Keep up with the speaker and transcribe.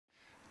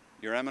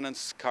Your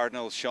Eminence,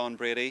 Cardinal Sean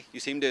Brady, you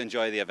seem to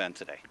enjoy the event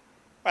today.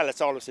 Well,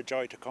 it's always a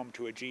joy to come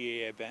to a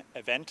GAA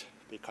event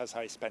because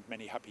I spent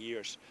many happy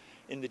years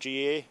in the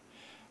GAA,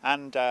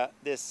 and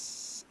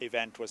this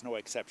event was no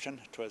exception.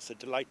 It was a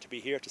delight to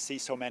be here to see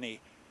so many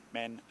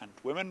men and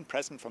women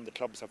present from the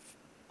clubs of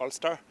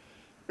Ulster,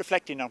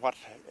 reflecting on what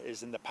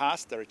is in the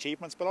past, their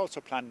achievements, but also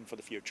planning for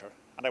the future.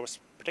 And I was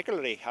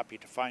particularly happy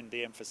to find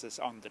the emphasis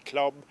on the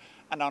club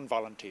and on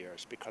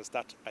volunteers, because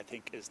that, I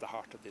think, is the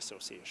heart of the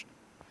association.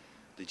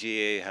 The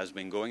GAA has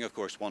been going, of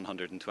course,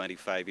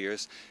 125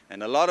 years.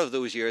 In a lot of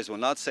those years, we'll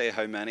not say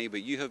how many,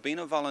 but you have been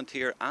a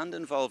volunteer and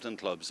involved in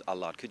clubs a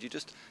lot. Could you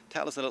just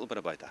tell us a little bit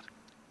about that?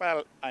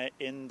 Well,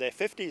 in the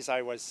 50s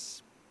I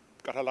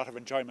got a lot of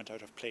enjoyment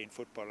out of playing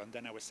football, and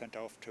then I was sent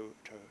off to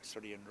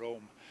study in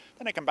Rome.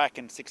 Then I came back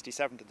in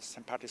 '67 to the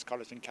St Patrick's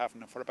College in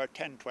Cavan, and for about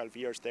 10-12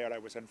 years there I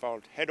was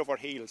involved head over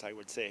heels, I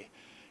would say,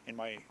 in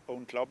my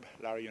own club,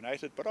 Larry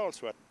United, but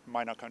also at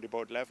minor county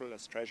board level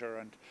as treasurer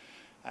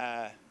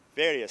and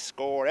various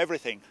score,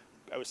 everything.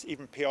 I was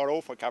even PRO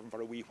for Cavan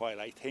for a wee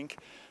while, I think,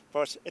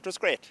 but it was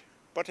great.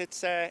 But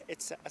it's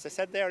as I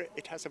said there,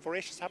 it has a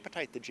voracious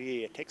appetite, the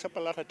GAA. It takes up a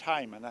lot of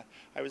time, and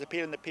I was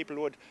appealing that people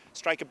would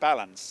strike a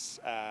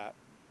balance,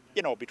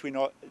 you know, between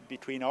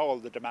all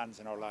the demands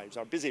in our lives,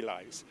 our busy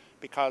lives,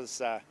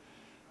 because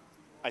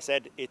I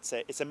said it's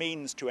a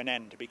means to an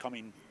end,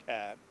 becoming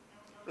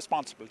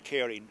responsible,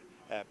 caring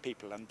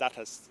people, and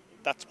that's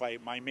why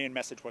my main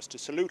message was to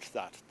salute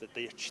that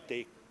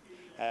the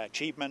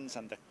achievements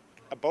and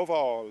above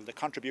all the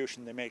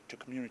contribution they make to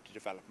community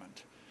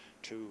development.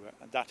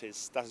 That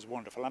is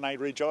wonderful, and I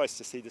rejoice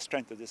to see the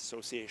strength of this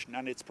association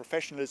and its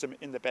professionalism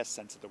in the best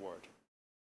sense of the word.